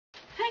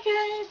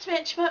Hi guys,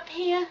 rachybop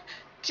here.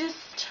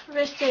 Just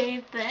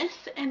received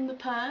this in the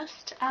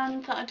post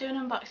and thought I'd do an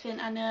unboxing.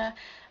 I know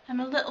I'm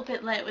a little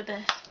bit late with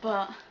this,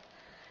 but I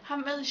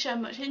haven't really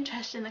shown much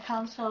interest in the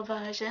console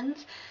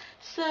versions,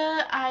 so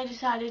I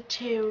decided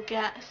to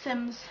get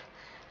Sims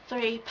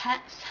 3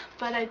 Pets,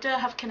 but I don't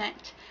have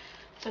Connect,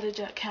 but I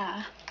don't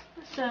care.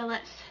 So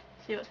let's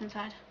see what's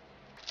inside.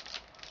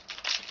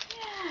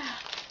 Yeah.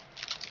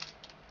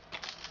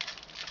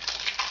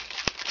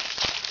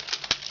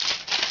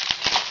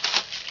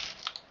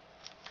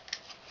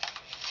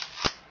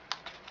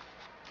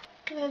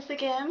 There's the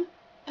game.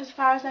 As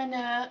far as I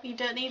know, you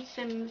don't need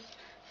Sims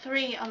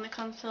 3 on the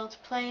console to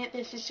play it.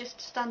 This is just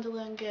a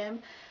standalone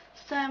game.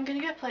 So I'm going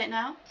to go play it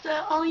now. So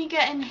all you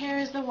get in here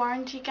is the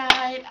warranty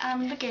guide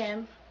and the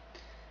game.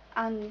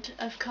 And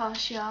of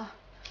course your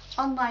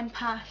online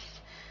pass,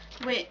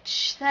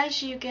 which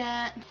says you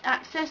get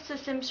access to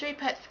Sims 3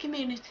 Pets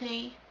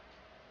community,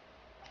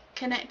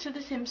 connect to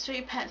the Sims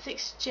 3 Pets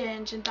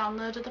exchange and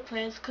download other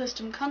players'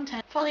 custom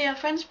content. Follow your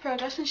friends'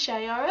 progress and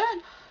share your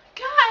own.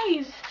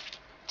 Guys!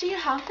 Do you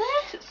have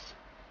this?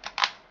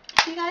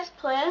 Do you guys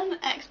play on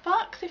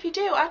Xbox? If you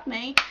do, add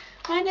me.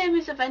 My name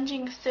is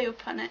Avenging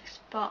Soup on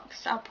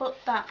Xbox. I'll put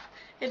that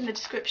in the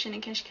description in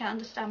case you can't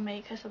understand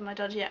me because of my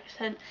dodgy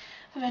accent.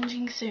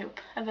 Avenging Soup,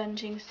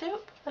 Avenging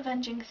Soup,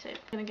 Avenging Soup.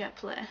 I'm gonna go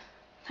play.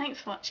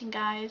 Thanks for watching,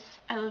 guys.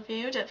 I love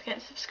you. Don't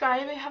forget to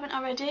subscribe if you haven't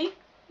already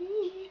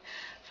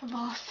for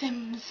more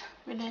Sims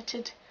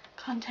related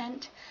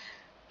content.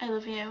 I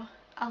love you.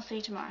 I'll see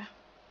you tomorrow.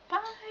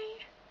 Bye.